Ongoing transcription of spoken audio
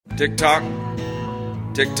Tick-tock,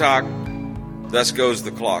 tick-tock, thus goes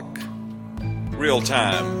the clock. Real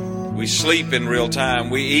time. We sleep in real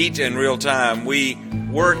time. We eat in real time. We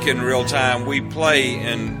work in real time. We play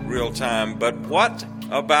in real time. But what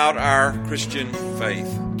about our Christian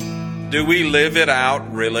faith? Do we live it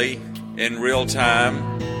out really in real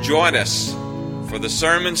time? Join us for the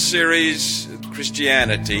sermon series,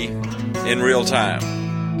 Christianity in Real Time.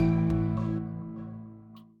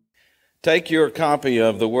 Take your copy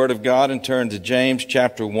of the Word of God and turn to James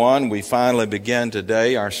chapter 1. We finally begin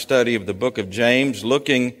today our study of the book of James,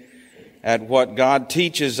 looking at what God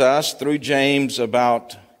teaches us through James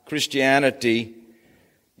about Christianity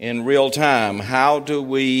in real time. How do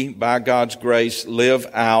we, by God's grace, live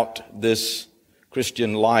out this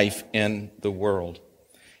Christian life in the world?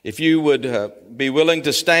 If you would be willing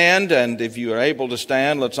to stand, and if you are able to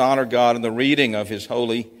stand, let's honor God in the reading of His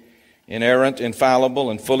holy, inerrant, infallible,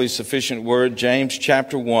 and fully sufficient word, James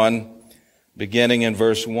chapter 1, beginning in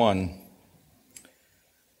verse 1.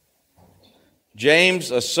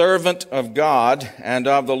 James, a servant of God and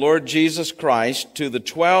of the Lord Jesus Christ, to the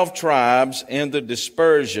 12 tribes in the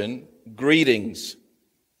dispersion, greetings.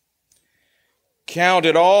 Count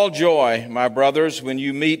it all joy, my brothers, when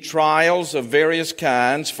you meet trials of various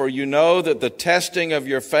kinds, for you know that the testing of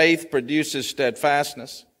your faith produces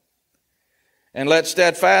steadfastness. And let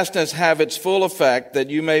steadfastness have its full effect, that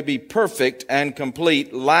you may be perfect and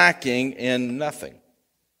complete, lacking in nothing.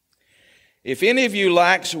 If any of you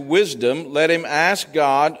lacks wisdom, let him ask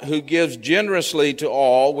God, who gives generously to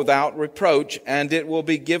all without reproach, and it will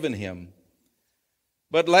be given him.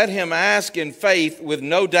 But let him ask in faith with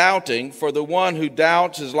no doubting, for the one who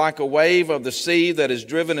doubts is like a wave of the sea that is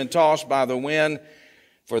driven and tossed by the wind.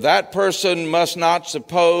 For that person must not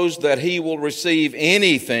suppose that he will receive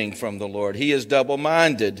anything from the Lord. He is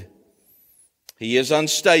double-minded. He is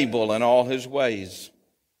unstable in all his ways.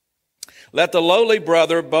 Let the lowly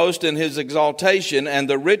brother boast in his exaltation, and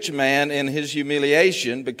the rich man in his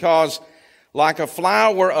humiliation, because like a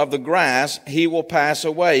flower of the grass, he will pass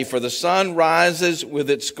away. For the sun rises with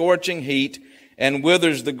its scorching heat and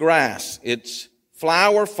withers the grass. Its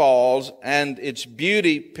flower falls and its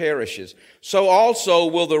beauty perishes. So also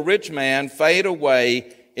will the rich man fade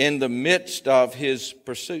away in the midst of his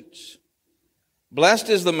pursuits. Blessed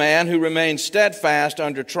is the man who remains steadfast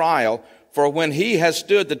under trial, for when he has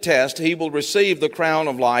stood the test, he will receive the crown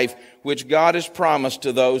of life which God has promised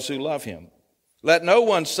to those who love him. Let no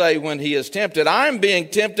one say when he is tempted, I am being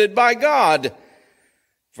tempted by God.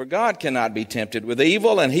 For God cannot be tempted with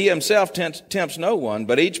evil, and he himself tempts no one.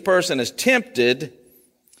 But each person is tempted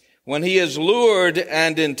when he is lured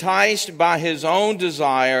and enticed by his own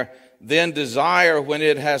desire. Then desire, when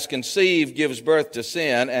it has conceived, gives birth to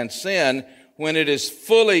sin, and sin, when it is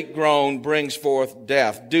fully grown, brings forth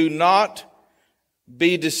death. Do not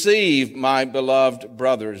be deceived, my beloved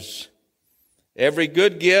brothers. Every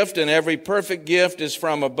good gift and every perfect gift is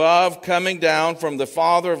from above, coming down from the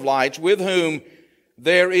Father of lights, with whom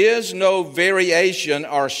there is no variation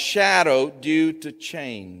or shadow due to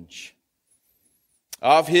change.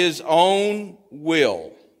 Of his own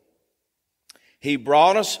will, he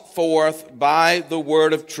brought us forth by the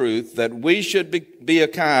word of truth, that we should be a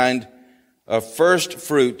kind of first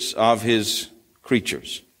fruits of his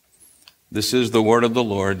creatures. This is the word of the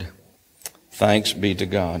Lord. Thanks be to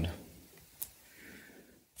God.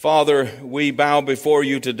 Father, we bow before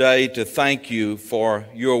you today to thank you for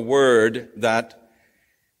your word that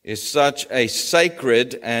is such a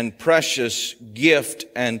sacred and precious gift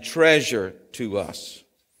and treasure to us.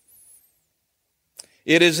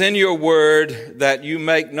 It is in your word that you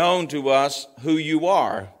make known to us who you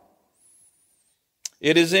are.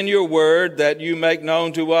 It is in your word that you make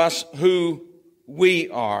known to us who we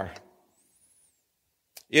are.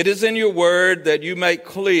 It is in your word that you make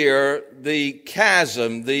clear the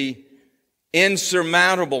chasm, the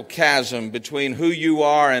insurmountable chasm between who you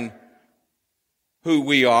are and who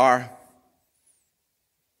we are.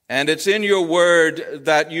 And it's in your word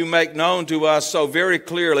that you make known to us so very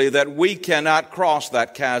clearly that we cannot cross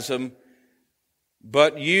that chasm,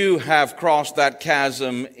 but you have crossed that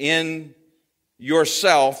chasm in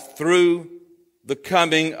yourself through the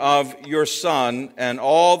coming of your Son and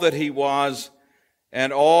all that he was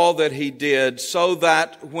and all that he did, so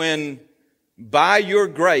that when by your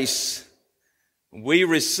grace we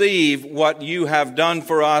receive what you have done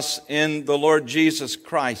for us in the Lord Jesus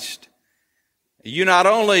Christ, you not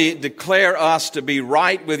only declare us to be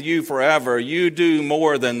right with you forever, you do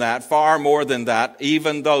more than that, far more than that,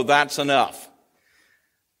 even though that's enough.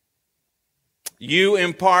 You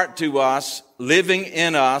impart to us, living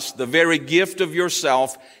in us, the very gift of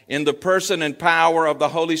yourself in the person and power of the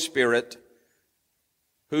Holy Spirit,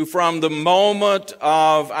 who from the moment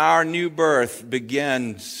of our new birth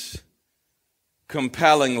begins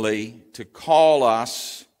compellingly to call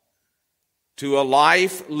us to a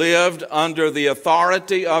life lived under the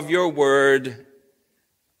authority of your word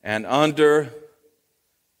and under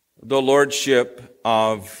the lordship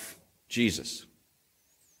of Jesus.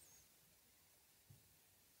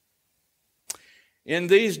 In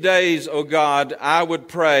these days, O God, I would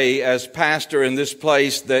pray as pastor in this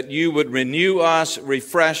place that you would renew us,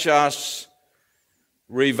 refresh us,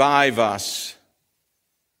 revive us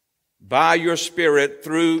by your Spirit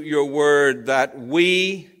through your word, that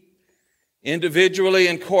we individually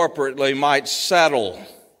and corporately might settle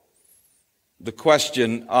the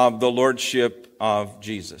question of the lordship of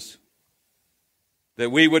Jesus. That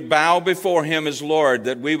we would bow before him as Lord,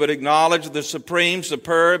 that we would acknowledge the supreme,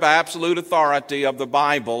 superb, absolute authority of the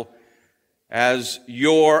Bible as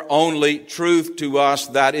your only truth to us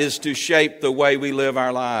that is to shape the way we live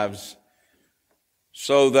our lives.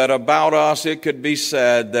 So that about us it could be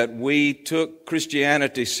said that we took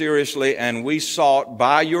Christianity seriously and we sought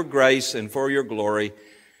by your grace and for your glory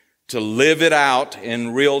to live it out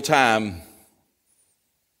in real time.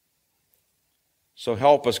 So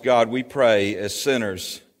help us, God, we pray, as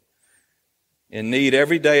sinners in need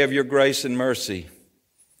every day of your grace and mercy,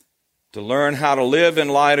 to learn how to live in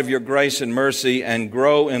light of your grace and mercy and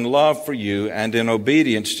grow in love for you and in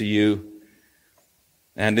obedience to you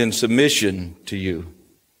and in submission to you.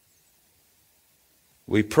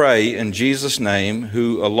 We pray in Jesus' name,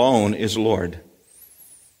 who alone is Lord.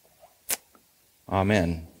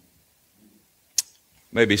 Amen.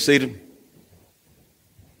 You may be seated.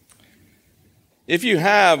 If you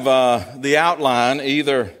have the outline,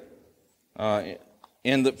 either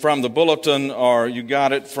from the bulletin or you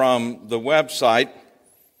got it from the website,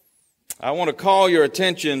 I want to call your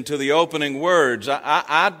attention to the opening words.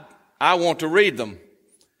 I want to read them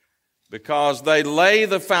because they lay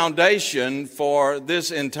the foundation for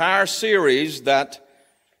this entire series that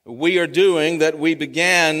we are doing, that we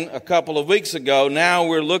began a couple of weeks ago. Now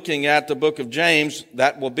we're looking at the book of James.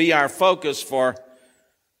 That will be our focus for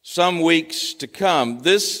some weeks to come.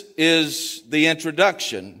 This is the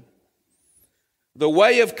introduction. The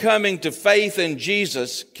way of coming to faith in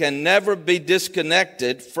Jesus can never be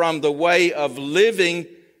disconnected from the way of living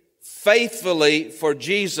faithfully for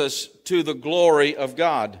Jesus to the glory of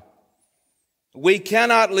God. We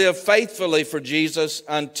cannot live faithfully for Jesus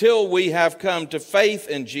until we have come to faith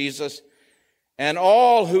in Jesus, and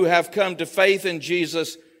all who have come to faith in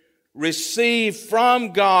Jesus receive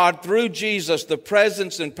from God through Jesus the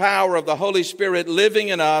presence and power of the Holy Spirit living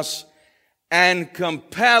in us and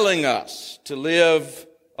compelling us to live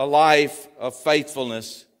a life of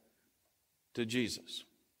faithfulness to Jesus.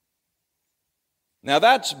 Now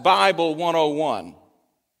that's Bible 101.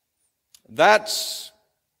 That's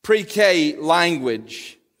pre-K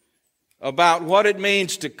language about what it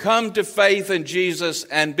means to come to faith in Jesus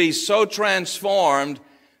and be so transformed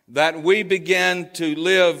that we begin to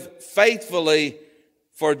live faithfully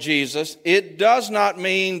for Jesus. It does not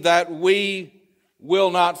mean that we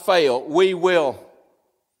will not fail. We will.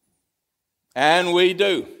 And we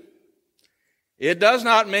do. It does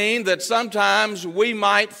not mean that sometimes we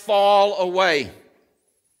might fall away.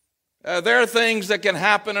 There are things that can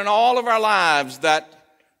happen in all of our lives that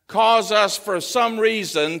cause us for some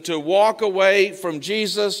reason to walk away from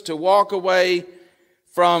Jesus, to walk away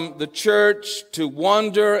from the church, to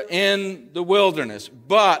wander in the wilderness.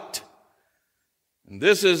 But, and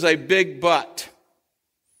this is a big but,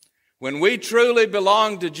 when we truly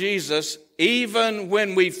belong to Jesus, even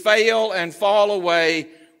when we fail and fall away,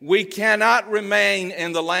 we cannot remain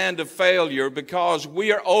in the land of failure because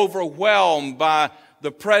we are overwhelmed by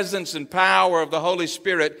the presence and power of the Holy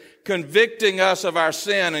Spirit, convicting us of our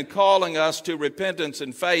sin and calling us to repentance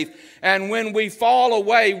and faith. And when we fall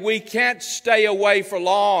away, we can't stay away for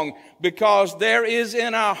long because there is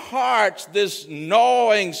in our hearts this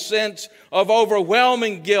gnawing sense of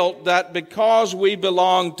overwhelming guilt that because we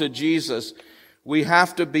belong to Jesus, we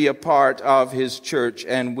have to be a part of his church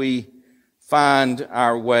and we find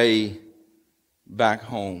our way back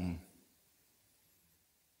home.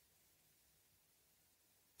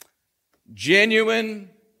 Genuine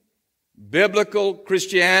biblical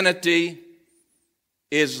Christianity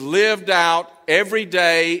is lived out every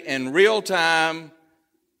day in real time,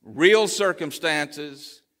 real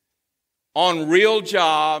circumstances, on real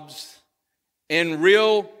jobs, in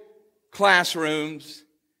real classrooms,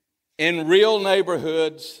 in real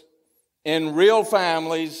neighborhoods, in real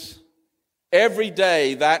families. Every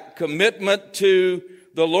day, that commitment to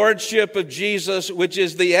the lordship of Jesus, which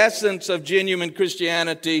is the essence of genuine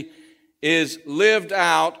Christianity, is lived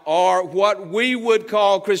out, or what we would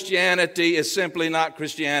call Christianity is simply not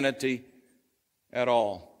Christianity at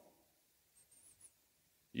all.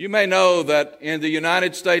 You may know that in the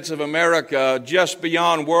United States of America, just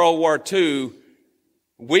beyond World War II,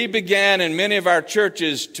 we began in many of our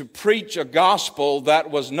churches to preach a gospel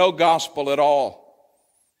that was no gospel at all.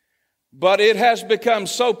 But it has become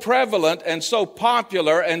so prevalent and so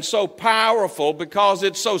popular and so powerful because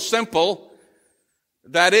it's so simple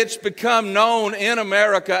that it's become known in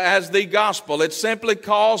America as the gospel. It simply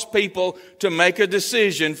calls people to make a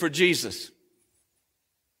decision for Jesus.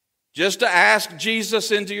 Just to ask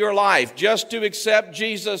Jesus into your life, just to accept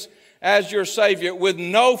Jesus as your Savior with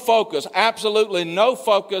no focus, absolutely no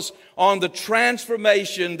focus on the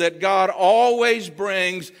transformation that God always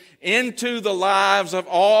brings into the lives of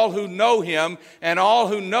all who know Him, and all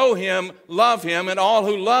who know Him love Him, and all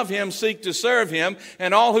who love Him seek to serve Him,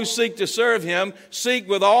 and all who seek to serve Him seek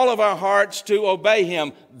with all of our hearts to obey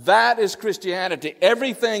Him. That is Christianity.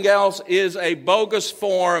 Everything else is a bogus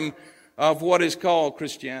form of what is called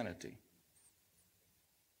Christianity.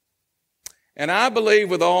 And I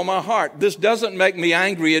believe with all my heart, this doesn't make me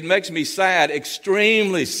angry, it makes me sad,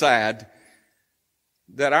 extremely sad,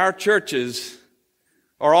 that our churches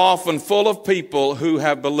are often full of people who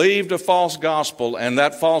have believed a false gospel, and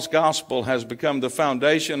that false gospel has become the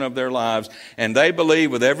foundation of their lives, and they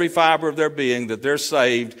believe with every fiber of their being that they're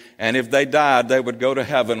saved, and if they died, they would go to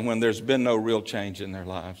heaven when there's been no real change in their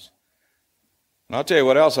lives. And I'll tell you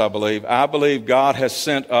what else I believe. I believe God has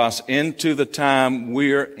sent us into the time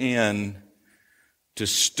we're in to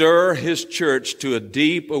stir His church to a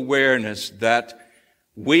deep awareness that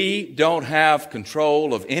we don't have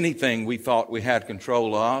control of anything we thought we had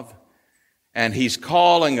control of. And He's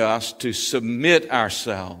calling us to submit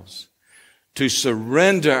ourselves, to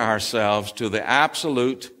surrender ourselves to the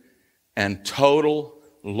absolute and total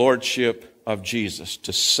lordship of Jesus,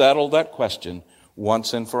 to settle that question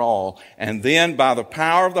once and for all. And then by the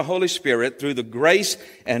power of the Holy Spirit, through the grace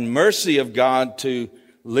and mercy of God, to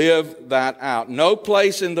live that out. No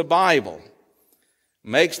place in the Bible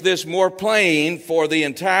makes this more plain for the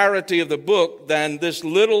entirety of the book than this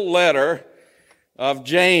little letter of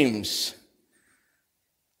James.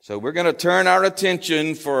 So we're going to turn our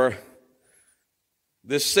attention for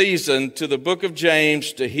this season to the book of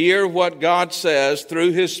James to hear what God says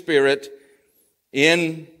through His Spirit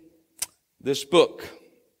in this book.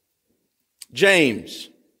 James.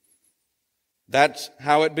 That's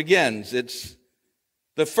how it begins. It's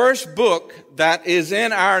the first book that is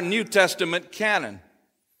in our New Testament canon.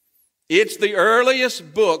 It's the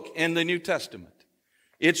earliest book in the New Testament.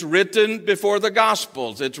 It's written before the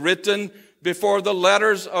Gospels. It's written before the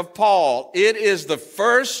letters of Paul. It is the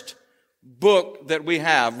first book that we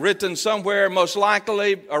have, written somewhere most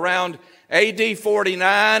likely around AD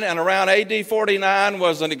 49, and around AD 49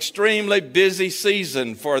 was an extremely busy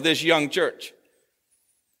season for this young church.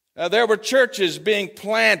 There were churches being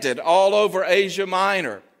planted all over Asia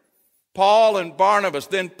Minor. Paul and Barnabas,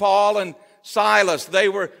 then Paul and Silas, they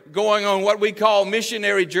were going on what we call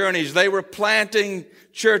missionary journeys. They were planting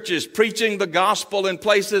churches, preaching the gospel in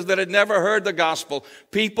places that had never heard the gospel.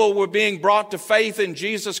 People were being brought to faith in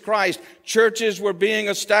Jesus Christ. Churches were being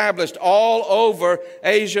established all over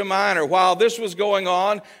Asia Minor. While this was going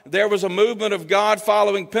on, there was a movement of God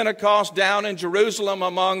following Pentecost down in Jerusalem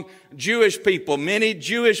among Jewish people. Many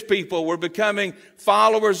Jewish people were becoming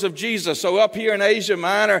followers of Jesus. So up here in Asia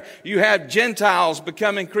Minor, you had Gentiles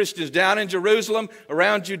becoming Christians. Down in Jerusalem,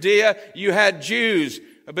 around Judea, you had Jews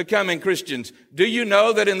becoming Christians. Do you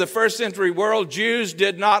know that in the first century world, Jews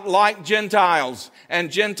did not like Gentiles,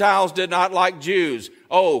 and Gentiles did not like Jews?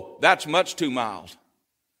 Oh, that's much too mild.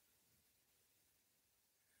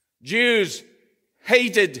 Jews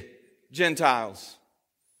hated Gentiles,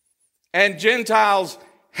 and Gentiles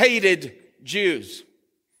hated Jews.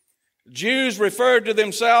 Jews referred to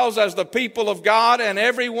themselves as the people of God, and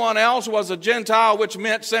everyone else was a Gentile, which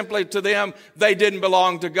meant simply to them they didn't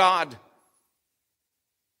belong to God.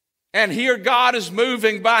 And here God is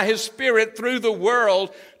moving by His Spirit through the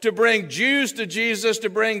world to bring Jews to Jesus, to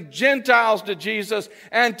bring Gentiles to Jesus,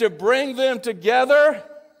 and to bring them together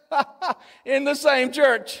in the same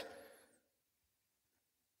church.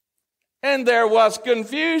 And there was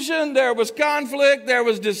confusion, there was conflict, there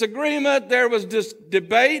was disagreement, there was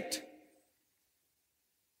debate.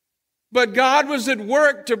 But God was at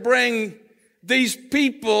work to bring these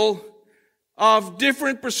people of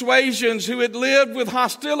different persuasions who had lived with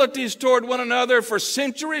hostilities toward one another for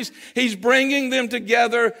centuries. He's bringing them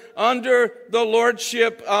together under the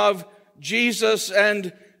lordship of Jesus.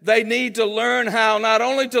 And they need to learn how not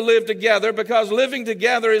only to live together, because living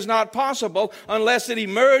together is not possible unless it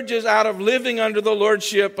emerges out of living under the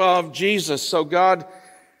lordship of Jesus. So God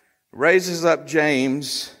raises up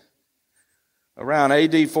James around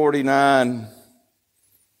AD 49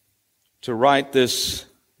 to write this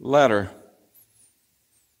letter.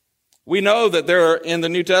 We know that in the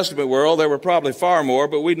New Testament world, there were probably far more,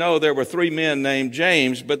 but we know there were 3 men named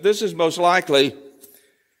James, but this is most likely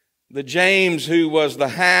the James who was the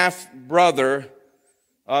half-brother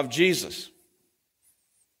of Jesus.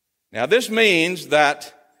 Now this means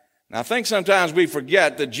that, and I think sometimes we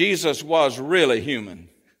forget that Jesus was really human.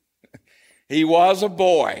 He was a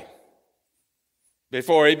boy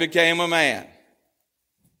before he became a man.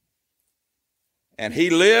 And he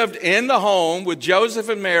lived in the home with Joseph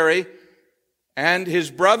and Mary and his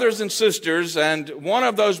brothers and sisters, and one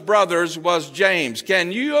of those brothers was James.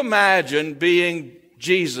 Can you imagine being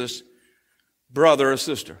Jesus' brother or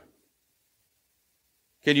sister?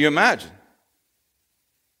 Can you imagine?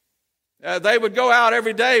 They would go out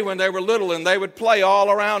every day when they were little and they would play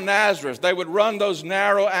all around Nazareth. They would run those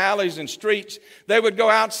narrow alleys and streets. They would go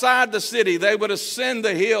outside the city. They would ascend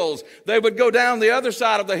the hills. They would go down the other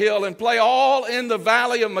side of the hill and play all in the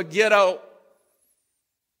valley of Megiddo.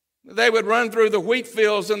 They would run through the wheat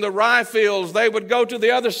fields and the rye fields. They would go to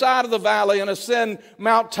the other side of the valley and ascend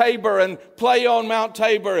Mount Tabor and play on Mount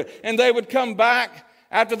Tabor. And they would come back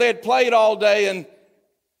after they had played all day, and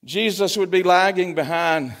Jesus would be lagging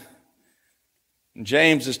behind. And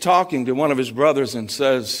James is talking to one of his brothers and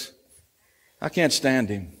says, I can't stand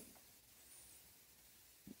him.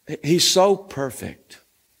 He's so perfect.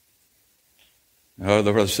 The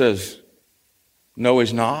other brother says, no,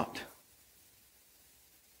 he's not.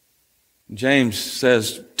 James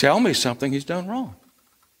says, tell me something he's done wrong.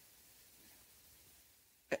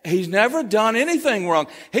 He's never done anything wrong.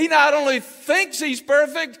 He not only thinks he's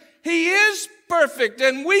perfect, he is perfect,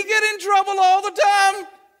 and we get in trouble all the time.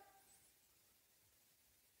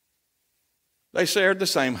 They shared the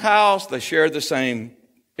same house. They shared the same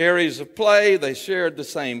areas of play. They shared the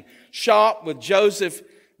same shop with Joseph,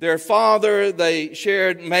 their father. They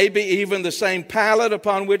shared maybe even the same pallet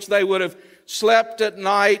upon which they would have slept at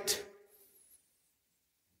night.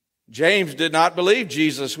 James did not believe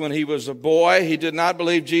Jesus when he was a boy. He did not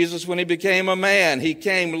believe Jesus when he became a man. He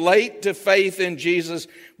came late to faith in Jesus.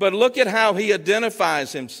 But look at how he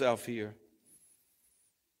identifies himself here.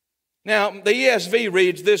 Now, the ESV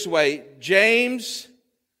reads this way, James,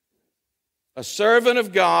 a servant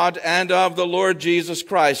of God and of the Lord Jesus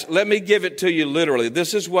Christ. Let me give it to you literally.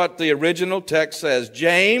 This is what the original text says.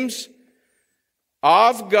 James,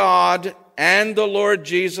 of God and the Lord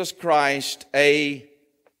Jesus Christ, a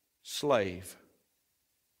slave.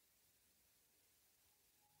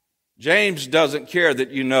 James doesn't care that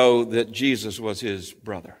you know that Jesus was his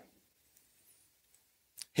brother.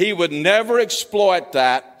 He would never exploit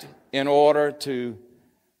that in order to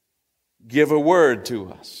give a word to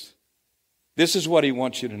us. This is what he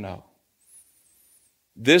wants you to know.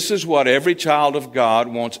 This is what every child of God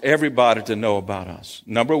wants everybody to know about us.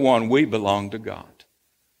 Number one, we belong to God.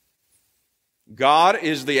 God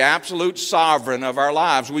is the absolute sovereign of our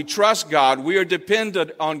lives. We trust God. We are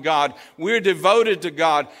dependent on God. We're devoted to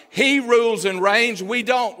God. He rules and reigns. We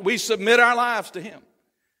don't. We submit our lives to Him.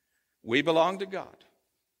 We belong to God.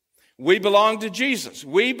 We belong to Jesus.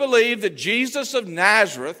 We believe that Jesus of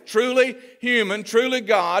Nazareth, truly human, truly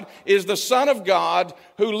God, is the Son of God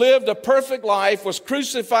who lived a perfect life, was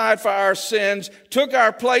crucified for our sins, took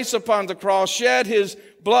our place upon the cross, shed His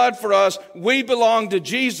blood for us. We belong to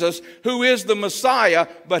Jesus, who is the Messiah.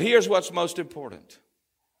 But here's what's most important.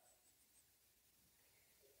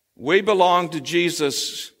 We belong to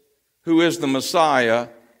Jesus, who is the Messiah,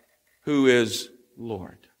 who is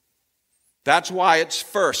Lord. That's why it's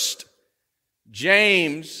first.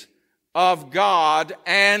 James, of God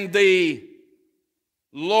and the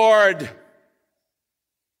Lord.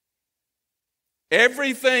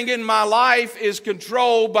 Everything in my life is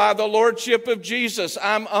controlled by the lordship of Jesus.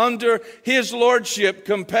 I'm under His lordship,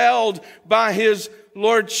 compelled by His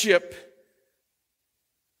lordship.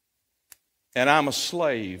 And I'm a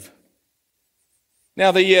slave.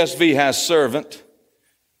 Now the ESV has servant,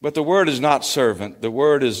 but the word is not servant. The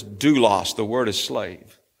word is doulos. The word is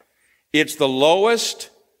slave. It's the lowest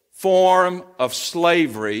form of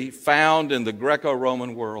slavery found in the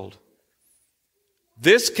Greco-Roman world.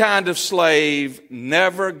 This kind of slave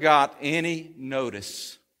never got any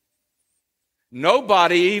notice.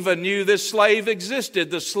 Nobody even knew this slave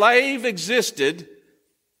existed. The slave existed,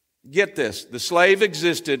 get this, the slave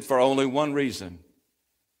existed for only one reason: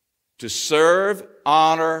 to serve,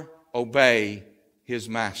 honor, obey his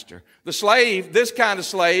master. The slave, this kind of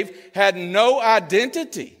slave, had no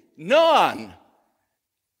identity, none,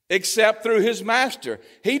 except through his master.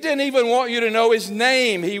 He didn't even want you to know his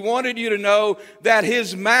name. He wanted you to know that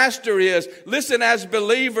his master is. Listen, as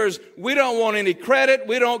believers, we don't want any credit.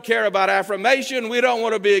 We don't care about affirmation. We don't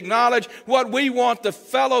want to be acknowledged. What we want the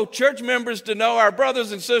fellow church members to know, our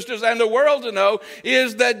brothers and sisters, and the world to know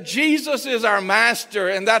is that Jesus is our master,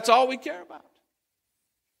 and that's all we care about.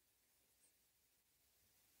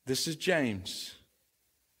 This is James.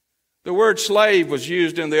 The word slave was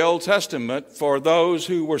used in the Old Testament for those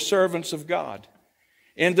who were servants of God.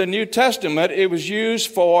 In the New Testament, it was used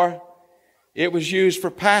for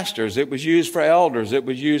pastors. It was used for elders. It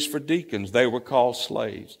was used for deacons. They were called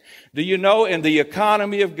slaves. Do you know, in the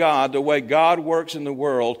economy of God, the way God works in the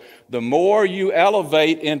world, the more you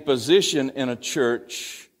elevate in position in a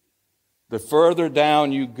church, the further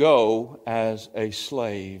down you go as a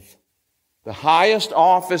slave. The highest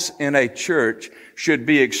office in a church should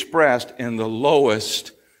be expressed in the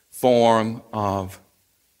lowest form of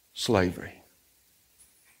slavery.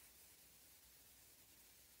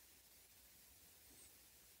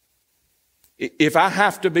 If I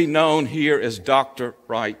have to be known here as Dr.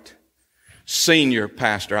 Wright, senior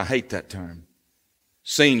pastor, I hate that term.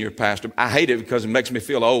 Senior pastor. I hate it because it makes me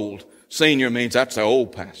feel old. Senior means that's the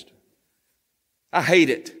old pastor. I hate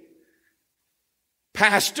it.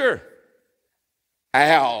 Pastor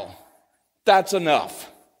Al, that's enough.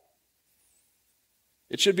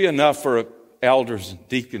 It should be enough for elders and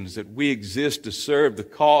deacons that we exist to serve the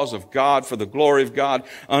cause of God for the glory of God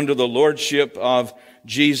under the lordship of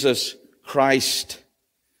Jesus Christ.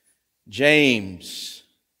 James,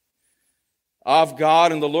 of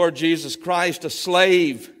God and the Lord Jesus Christ, a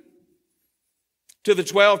slave to the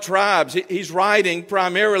 12 tribes. He's writing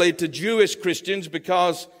primarily to Jewish Christians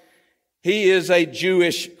because he is a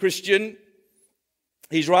Jewish Christian.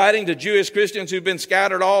 He's writing to Jewish Christians who've been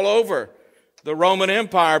scattered all over the Roman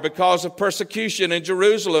Empire because of persecution in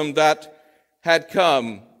Jerusalem that had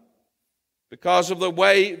come, because of the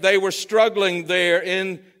way they were struggling there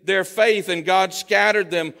in their faith, and God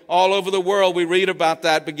scattered them all over the world. We read about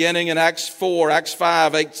that beginning in Acts 4, Acts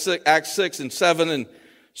 5, Acts 6 and 7 and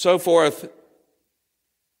so forth.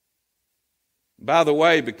 By the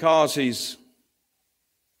way, because he's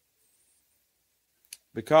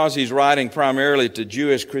writing primarily to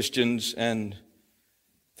Jewish Christians and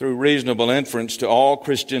through reasonable inference to all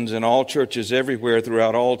Christians in all churches everywhere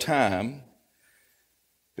throughout all time,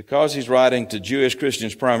 because he's writing to Jewish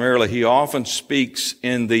Christians primarily, he often speaks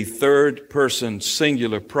in the third person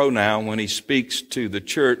singular pronoun. When he speaks to the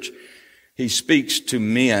church, he speaks to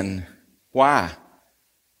men. Why?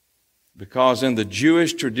 Because in the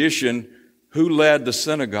Jewish tradition, who led the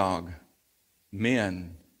synagogue?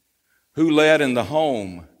 Men. Who led in the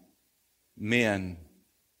home? Men.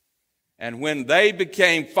 And when they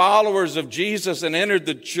became followers of Jesus and entered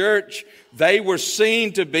the church, they were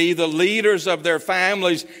seen to be the leaders of their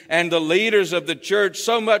families and the leaders of the church,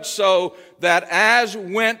 so much so that as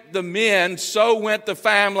went the men, so went the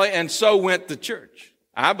family, and so went the church.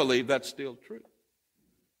 I believe that's still true.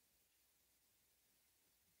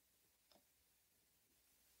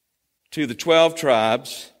 To the 12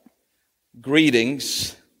 tribes,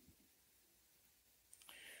 greetings.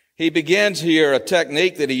 He begins here a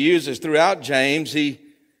technique that he uses throughout James. He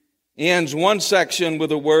ends one section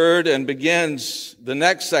with a word and begins the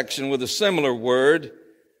next section with a similar word.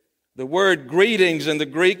 The word greetings in the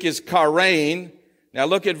Greek is charain. Now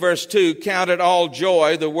look at verse 2. Count it all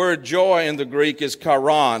joy. The word joy in the Greek is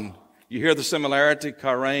charan. You hear the similarity?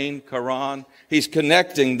 Charain, charan. He's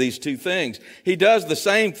connecting these two things. He does the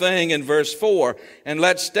same thing in verse 4. And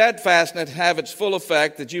let steadfastness have its full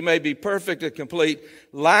effect, that you may be perfect and complete,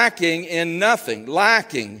 lacking in nothing.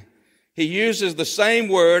 Lacking. He uses the same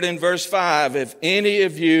word in verse 5. If any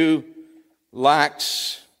of you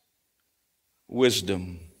lacks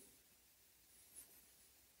wisdom.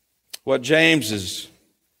 What James is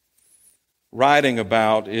writing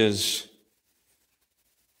about is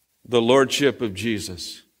the lordship of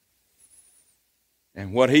Jesus.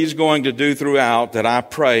 And what he's going to do throughout, that I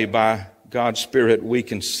pray by God's Spirit we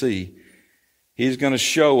can see, he's going to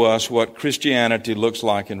show us what Christianity looks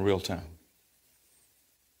like in real time.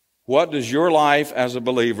 What does your life as a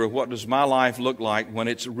believer, what does my life look like when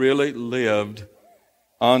it's really lived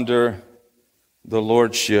under the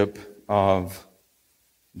lordship of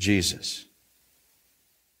Jesus?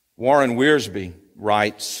 Warren Wiersbe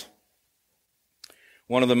writes,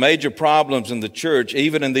 one of the major problems in the church,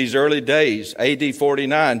 even in these early days, AD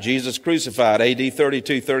 49, Jesus crucified, AD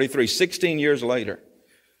 32, 33, 16 years later,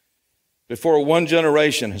 before one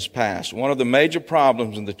generation has passed, one of the major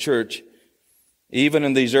problems in the church even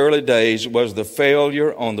in these early days, was the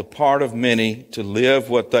failure on the part of many to live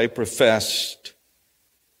what they professed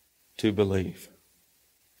to believe.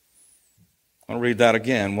 I'll read that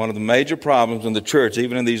again. One of the major problems in the church,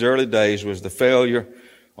 even in these early days, was the failure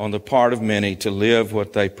on the part of many to live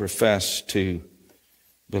what they profess to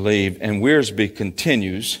believe. And Wiersbe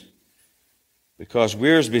continues, because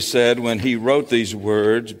Wiersbe said when he wrote these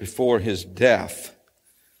words before his death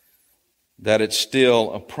that it's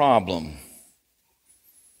still a problem.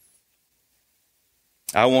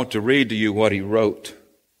 I want to read to you what he wrote.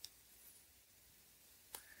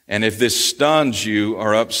 And if this stuns you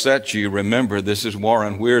or upsets you, remember, this is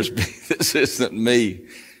Warren Wiersbe. This isn't me.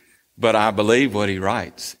 But I believe what he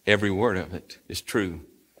writes. Every word of it is true.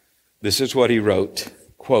 This is what he wrote.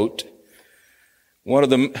 Quote, one of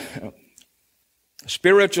the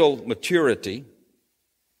spiritual maturity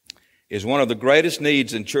is one of the greatest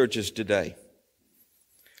needs in churches today.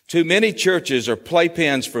 Too many churches are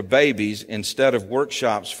playpens for babies instead of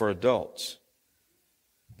workshops for adults.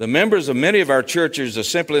 The members of many of our churches are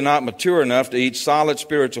simply not mature enough to eat solid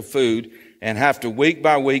spiritual food and have to week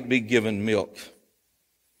by week be given milk.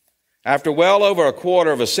 After well over a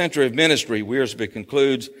quarter of a century of ministry, Wiersbe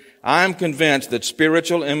concludes, I am convinced that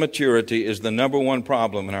spiritual immaturity is the number one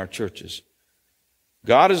problem in our churches.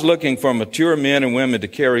 God is looking for mature men and women to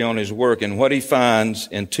carry on his work, and what he finds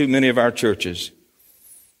in too many of our churches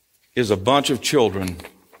is a bunch of children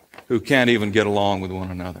who can't even get along with one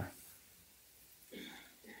another.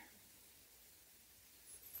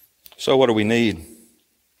 So what do we need?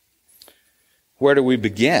 Where do we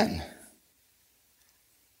begin?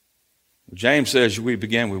 James says we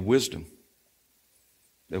begin with wisdom.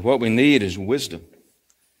 That what we need is wisdom.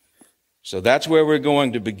 So that's where we're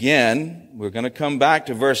going to begin. We're going to come back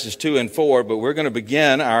to verses 2 and 4, but we're going to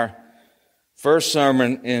begin our first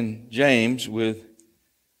sermon in James with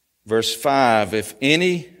verse 5. If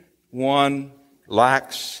anyone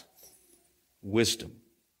lacks wisdom.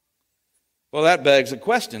 Well, that begs a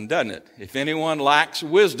question, doesn't it? If anyone lacks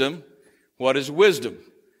wisdom, what is wisdom?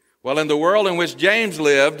 Well, in the world in which James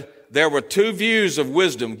lived, there were two views of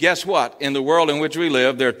wisdom. Guess what? In the world in which we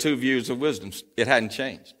live, there are two views of wisdom. It hadn't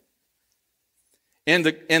changed.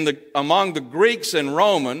 Among the Greeks and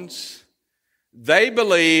Romans, they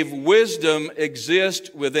believe wisdom exists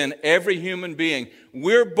within every human being.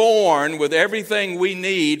 We're born with everything we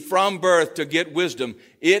need from birth to get wisdom.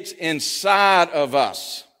 It's inside of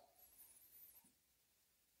us.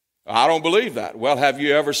 I don't believe that. Well, have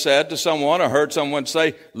you ever said to someone or heard someone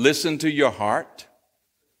say, listen to your heart?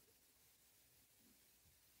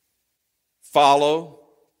 Follow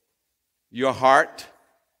your heart.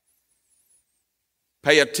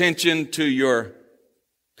 Pay attention to your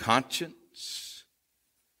conscience.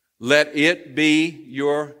 Let it be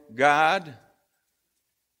your guide.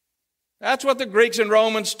 That's what the Greeks and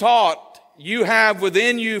Romans taught. You have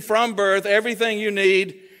within you from birth everything you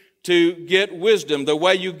need to get wisdom. The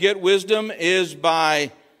way you get wisdom is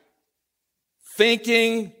by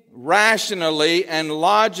thinking rationally and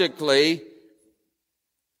logically.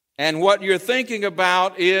 And what you're thinking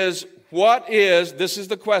about is, this is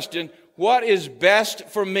the question, what is best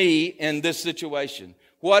for me in this situation?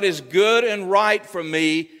 What is good and right for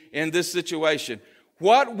me in this situation?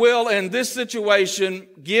 What will in this situation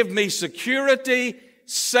give me security,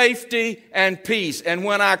 safety, and peace? And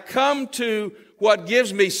when I come to what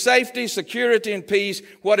gives me safety, security, and peace,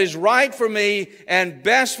 what is right for me and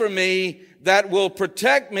best for me, that will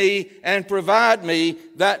protect me and provide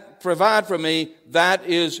for me, that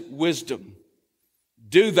is wisdom.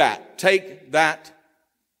 Do that. Take that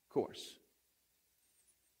course.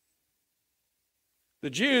 The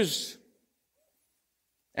Jews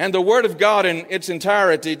and the Word of God in its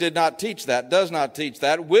entirety did not teach that, does not teach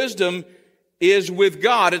that. Wisdom is with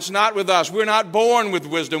God. It's not with us. We're not born with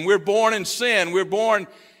wisdom. We're born in sin. We're born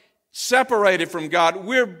separated from God.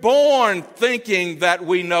 We're born thinking that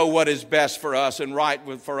we know what is best for us and right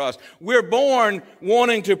for us. We're born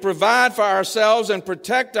wanting to provide for ourselves and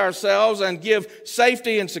protect ourselves and give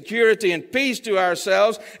safety and security and peace to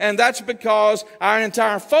ourselves. And that's because our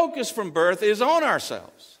entire focus from birth is on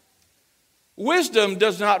ourselves. Wisdom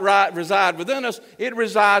does not reside within us. It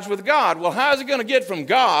resides with God. Well, how is it going to get from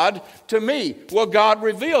God to me? Well, God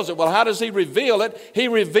reveals it. Well, how does He reveal it? He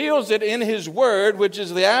reveals it in His Word, which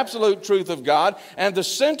is the absolute truth of God. And the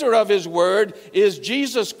center of His Word is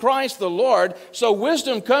Jesus Christ the Lord. So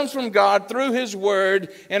wisdom comes from God through His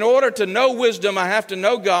Word. In order to know wisdom, I have to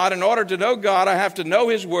know God. In order to know God, I have to know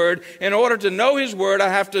His Word. In order to know His Word, I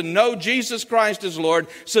have to know Jesus Christ as Lord,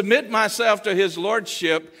 submit myself to His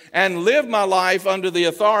Lordship, and live my life under the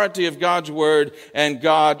authority of God's Word, and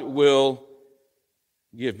God will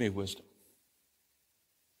give me wisdom.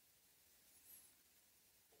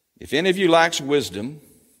 If any of you lacks wisdom,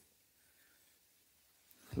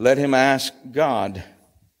 let him ask God,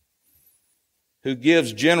 who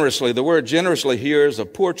gives generously. The word generously here is a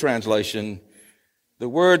poor translation. The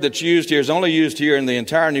word that's used here is only used here in the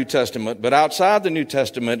entire New Testament, but outside the New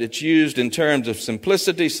Testament, it's used in terms of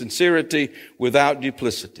simplicity, sincerity, without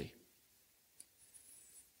duplicity.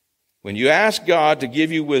 When you ask God to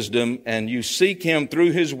give you wisdom and you seek him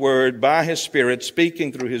through his word, by his Spirit,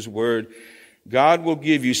 speaking through his word, God will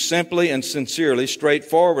give you simply and sincerely,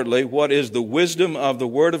 straightforwardly, what is the wisdom of the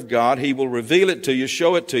Word of God. He will reveal it to you,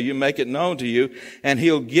 show it to you, make it known to you, and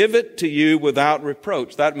he'll give it to you without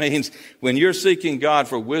reproach. That means when you're seeking God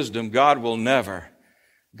for wisdom, God will never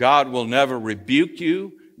rebuke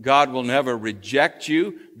you. God will never reject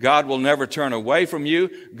you. God will never turn away from you.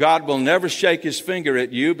 God will never shake his finger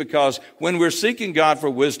at you, because when we're seeking God for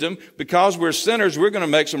wisdom, because we're sinners, we're going to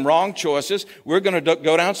make some wrong choices. We're going to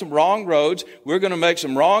go down some wrong roads. We're going to make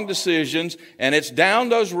some wrong decisions. And it's down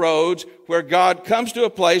those roads where God comes to a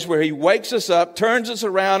place where he wakes us up, turns us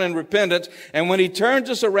around in repentance. And when he turns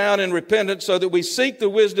us around in repentance so that we seek the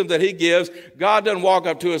wisdom that he gives, God doesn't walk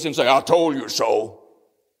up to us and say, "I told you so."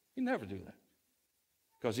 He never do that,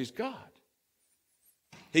 because he's God.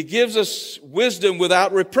 He gives us wisdom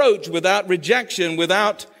without reproach, without rejection,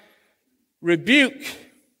 without rebuke.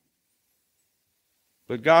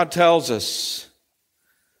 But God tells us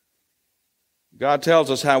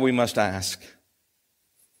how we must ask.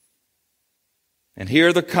 And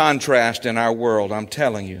hear the contrast in our world, I'm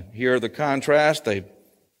telling you. Hear the contrast. They've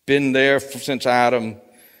been there since Adam.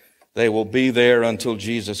 They will be there until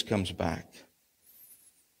Jesus comes back.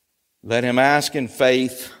 Let him ask in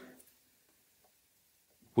faith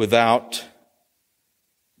without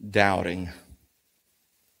doubting.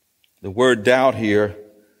 The word doubt here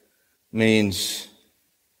means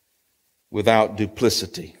without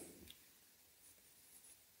duplicity.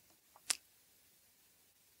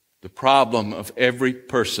 The problem of every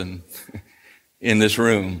person in this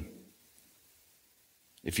room,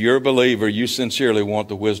 if you're a believer, you sincerely want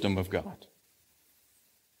the wisdom of God.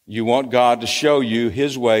 You want God to show you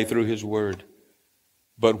his way through his word.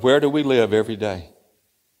 But where do we live every day?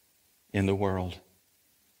 In the world.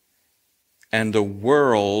 And the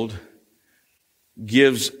world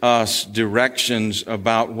gives us directions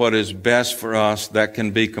about what is best for us that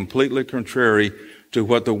can be completely contrary to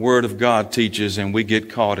what the Word of God teaches, and we get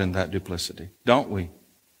caught in that duplicity, don't we?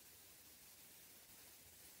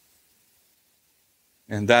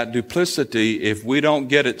 And that duplicity, if we don't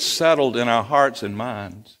get it settled in our hearts and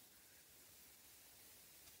minds,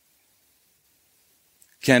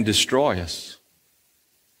 can destroy us.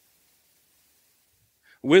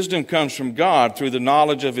 Wisdom comes from God through the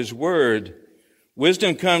knowledge of his word.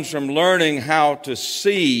 Wisdom comes from learning how to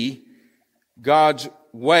see God's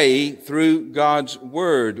way through God's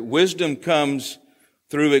word. Wisdom comes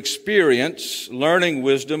through experience. Learning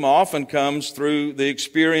wisdom often comes through the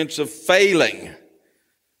experience of failing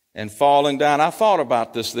and falling down. I thought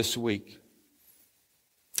about this week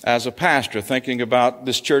as a pastor, thinking about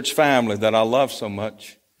this church family that I love so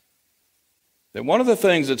much. That one of the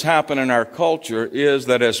things that's happened in our culture is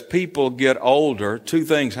that as people get older, two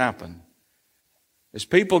things happen. As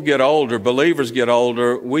people get older, believers get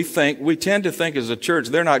older, we tend to think as a church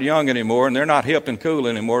they're not young anymore and they're not hip and cool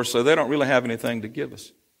anymore, so they don't really have anything to give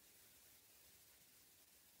us.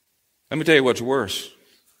 Let me tell you what's worse.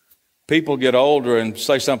 People get older and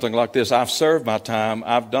say something like this: "I've served my time,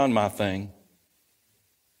 I've done my thing.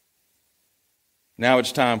 Now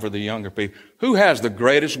it's time for the younger people." Who has the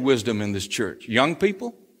greatest wisdom in this church? Young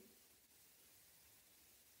people?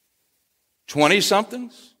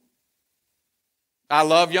 20-somethings? I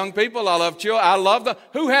love young people. I love children.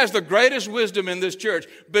 Who has the greatest wisdom in this church?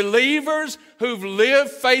 Believers who've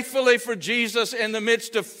lived faithfully for Jesus in the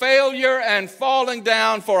midst of failure and falling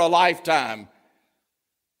down for a lifetime.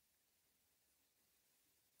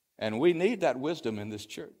 And we need that wisdom in this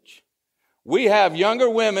church. We have younger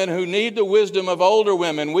women who need the wisdom of older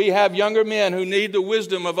women. We have younger men who need the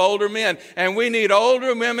wisdom of older men. And we need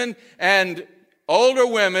older women and older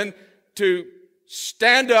women to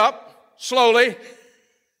stand up slowly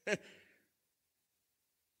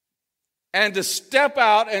and to step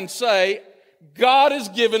out and say, "God has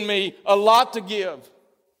given me a lot to give."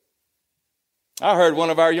 I heard one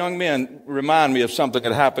of our young men remind me of something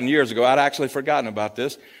that happened years ago. I'd actually forgotten about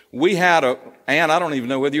this. We had Ann, I don't even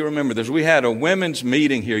know whether you remember this. We had a women's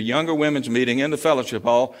meeting here, younger women's meeting in the fellowship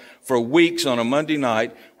hall for weeks on a Monday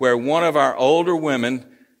night, where one of our older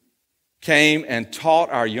women came and taught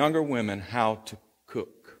our younger women how to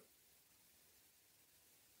cook.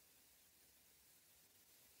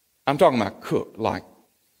 I'm talking about cook, like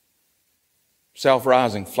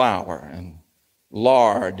self-rising flour and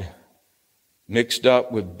lard mixed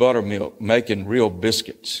up with buttermilk, making real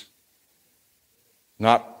biscuits.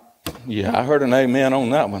 I heard an amen on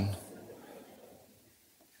that one.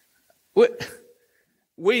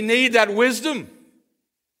 We need that wisdom.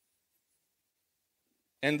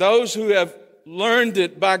 And those who have learned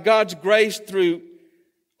it by God's grace through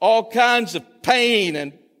all kinds of pain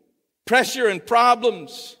and pressure and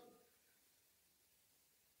problems,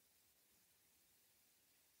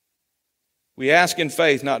 we ask in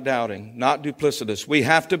faith, not doubting, not duplicitous. We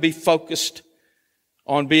have to be focused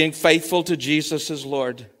on being faithful to Jesus as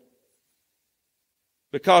Lord.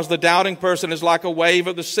 Because the doubting person is like a wave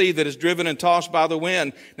of the sea that is driven and tossed by the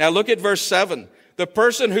wind. Now look at verse 7. The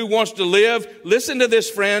person who wants to live, listen to this,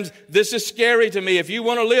 friends. This is scary to me. If you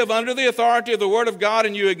want to live under the authority of the Word of God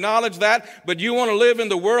and you acknowledge that, but you want to live in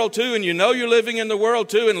the world too, and you know you're living in the world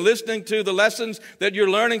too, and listening to the lessons that you're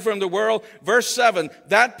learning from the world, verse 7,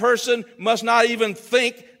 that person must not even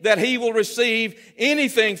think that he will receive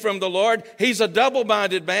anything from the Lord. He's a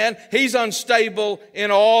double-minded man. He's unstable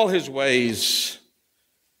in all his ways.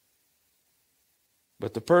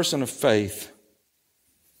 But the person of faith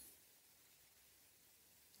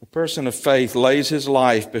lays his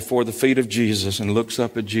life before the feet of Jesus and looks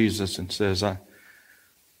up at Jesus and says, I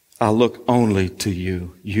look only to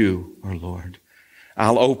you. You are Lord.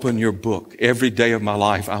 I'll open your book. Every day of my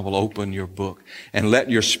life, I will open your book and let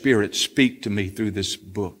your Spirit speak to me through this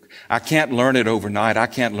book. I can't learn it overnight. I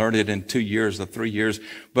can't learn it in 2 years or 3 years,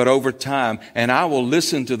 but over time. And I will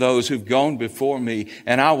listen to those who've gone before me,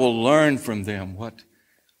 and I will learn from them what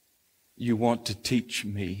you want to teach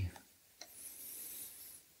me.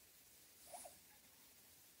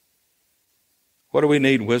 What do we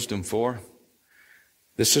need wisdom for?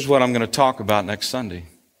 This is what I'm going to talk about next Sunday.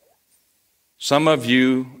 Some of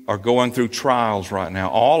you are going through trials right now.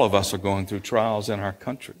 All of us are going through trials in our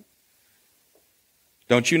country.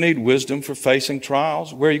 Don't you need wisdom for facing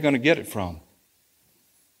trials? Where are you going to get it from?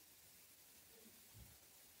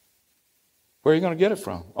 Where are you going to get it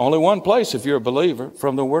from? Only one place if you're a believer,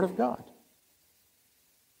 from the Word of God.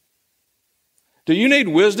 Do you need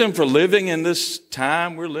wisdom for living in this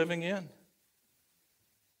time we're living in?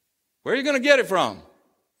 Where are you going to get it from?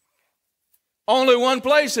 Only one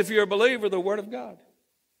place if you're a believer, the Word of God.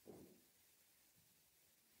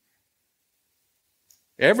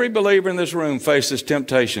 Every believer in this room faces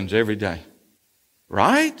temptations every day.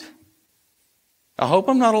 Right? I hope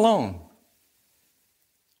I'm not alone.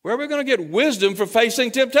 Where are we going to get wisdom for facing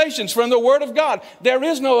temptations? From the Word of God. There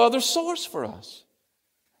is no other source for us.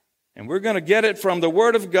 And we're going to get it from the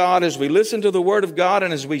Word of God as we listen to the Word of God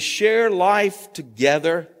and as we share life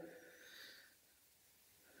together.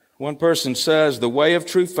 One person says, the way of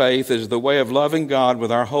true faith is the way of loving God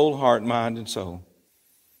with our whole heart, mind, and soul.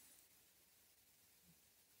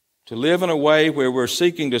 To live in a way where we're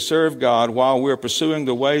seeking to serve God while we're pursuing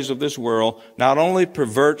the ways of this world not only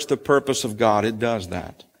perverts the purpose of God, it does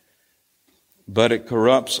that, but it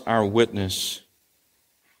corrupts our witness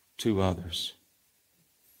to others.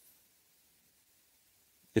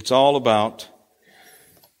 It's all about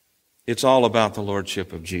the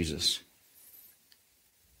Lordship of Jesus.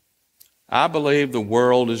 I believe the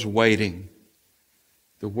world is waiting.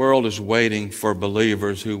 The world is waiting for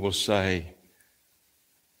believers who will say,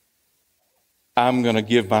 I'm going to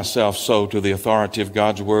give myself so to the authority of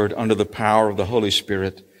God's Word under the power of the Holy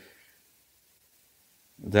Spirit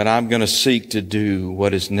that I'm going to seek to do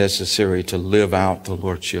what is necessary to live out the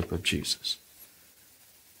Lordship of Jesus.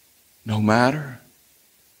 No matter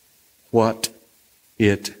what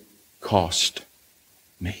it cost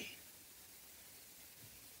me.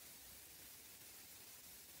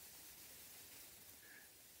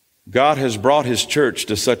 God has brought His church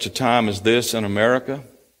to such a time as this in America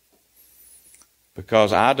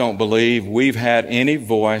because I don't believe we've had any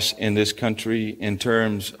voice in this country in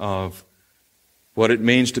terms of what it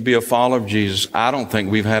means to be a follower of Jesus. I don't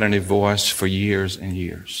think we've had any voice for years and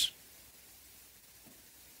years.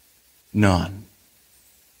 None.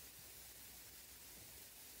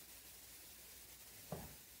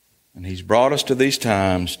 And He's brought us to these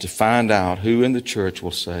times to find out who in the church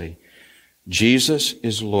will say, Jesus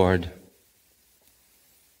is Lord,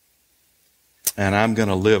 and I'm going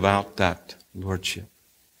to live out that Lordship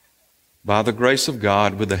by the grace of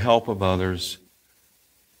God, with the help of others,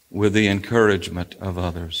 with the encouragement of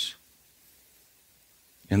others,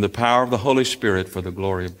 in the power of the Holy Spirit for the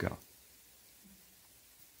glory of God.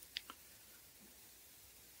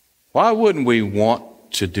 Why wouldn't we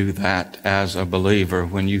want to do that as a believer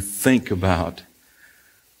when you think about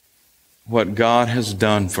what God has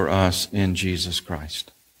done for us in Jesus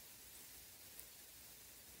Christ?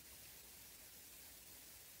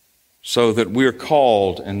 so that we're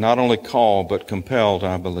called, and not only called, but compelled,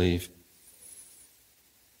 I believe,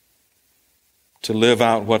 to live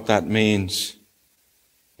out what that means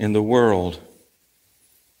in the world.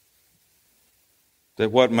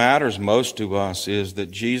 That what matters most to us is that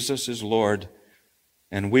Jesus is Lord,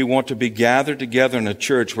 and we want to be gathered together in a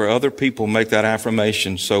church where other people make that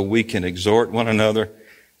affirmation so we can exhort one another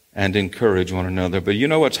and encourage one another. But you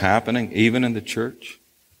know what's happening even in the church?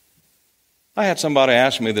 I had somebody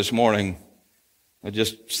ask me this morning,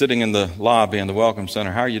 just sitting in the lobby in the Welcome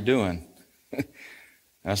Center, "How are you doing?"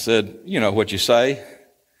 I said, "You know what you say,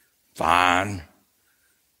 fine."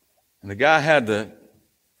 And the guy had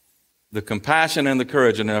the compassion and the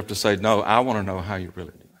courage enough to say, "No, I want to know how you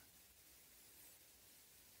really do."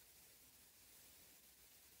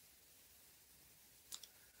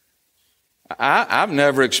 I've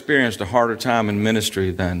never experienced a harder time in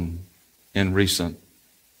ministry than in recent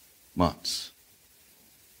months,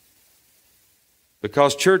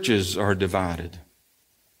 because churches are divided.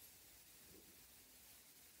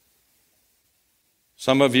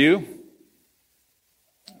 Some of you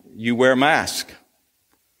wear masks.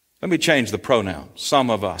 Let me change the pronoun, some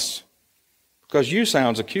of us, because you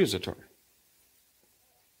sounds accusatory.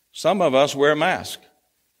 Some of us wear masks.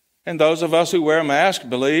 And those of us who wear a mask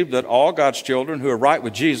believe that all God's children who are right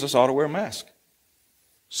with Jesus ought to wear a mask.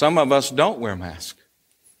 Some of us don't wear masks.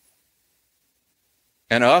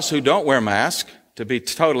 And us who don't wear masks, to be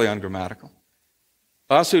totally ungrammatical,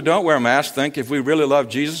 us who don't wear masks think if we really love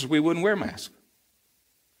Jesus, we wouldn't wear masks.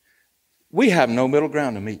 We have no middle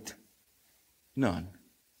ground to meet. None.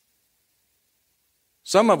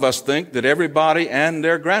 Some of us think that everybody and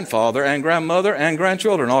their grandfather and grandmother and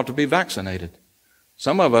grandchildren ought to be vaccinated.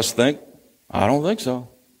 Some of us think, I don't think so.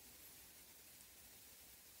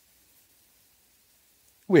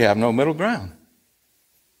 We have no middle ground.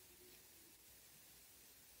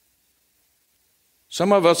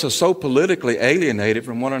 Some of us are so politically alienated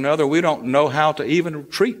from one another, we don't know how to even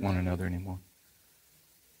treat one another anymore.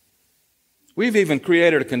 We've even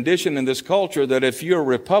created a condition in this culture that if you're a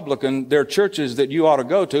Republican, there are churches that you ought to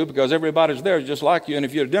go to because everybody's there just like you. And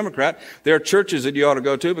if you're a Democrat, there are churches that you ought to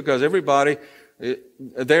go to because everybody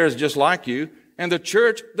there is just like you. And the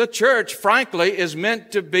church, frankly, is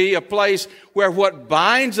meant to be a place where what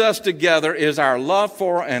binds us together is our love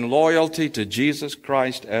for and loyalty to Jesus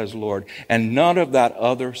Christ as Lord, and none of that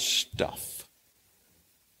other stuff.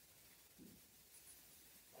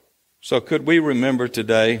 So could we remember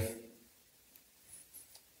today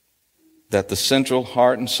that the central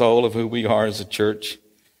heart and soul of who we are as a church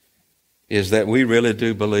is that we really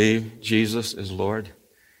do believe Jesus is Lord?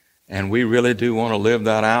 And we really do want to live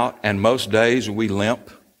that out. And most days we limp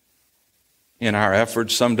in our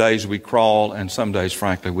efforts. Some days we crawl, and some days,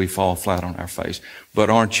 frankly, we fall flat on our face. But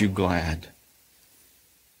aren't you glad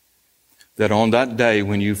that on that day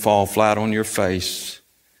when you fall flat on your face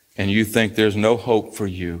and you think there's no hope for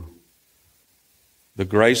you, the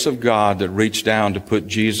grace of God that reached down to put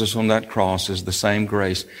Jesus on that cross is the same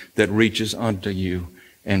grace that reaches unto you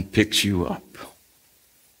and picks you up?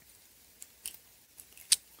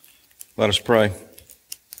 Let us pray.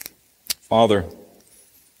 Father,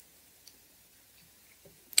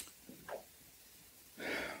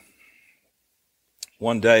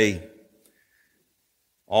 one day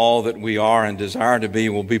all that we are and desire to be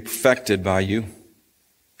will be perfected by you.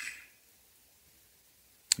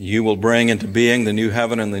 You will bring into being the new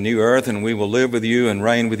heaven and the new earth, and we will live with you and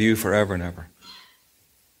reign with you forever and ever.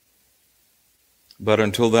 But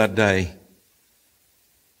until that day,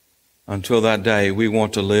 we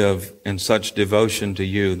want to live in such devotion to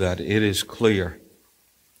you that it is clear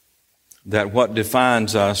that what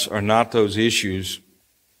defines us are not those issues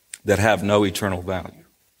that have no eternal value.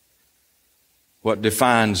 What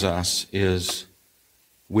defines us is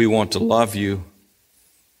we want to love you,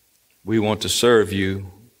 we want to serve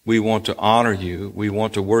you, we want to honor you, we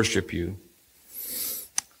want to worship you,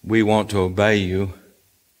 we want to obey you.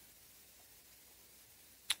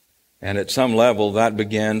 And at some level, that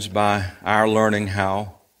begins by our learning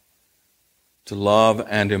how to love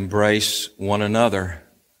and embrace one another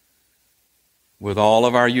with all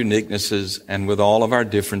of our uniquenesses and with all of our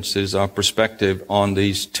differences of perspective on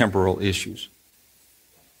these temporal issues.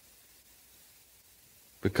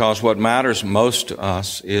 Because what matters most to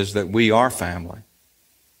us is that we are family,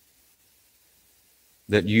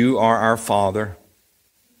 that you are our Father,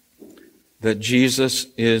 that Jesus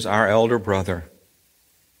is our elder brother,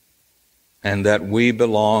 and that we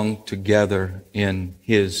belong together in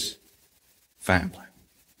His family.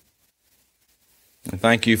 And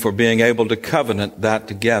thank you for being able to covenant that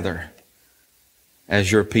together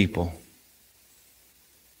as your people.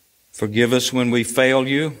 Forgive us when we fail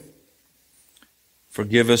you.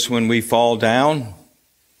 Forgive us when we fall down.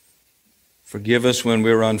 Forgive us when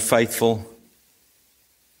we're unfaithful.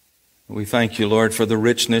 We thank you, Lord, for the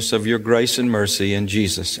richness of your grace and mercy in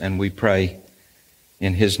Jesus, and we pray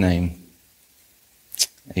in his name.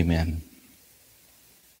 Amen.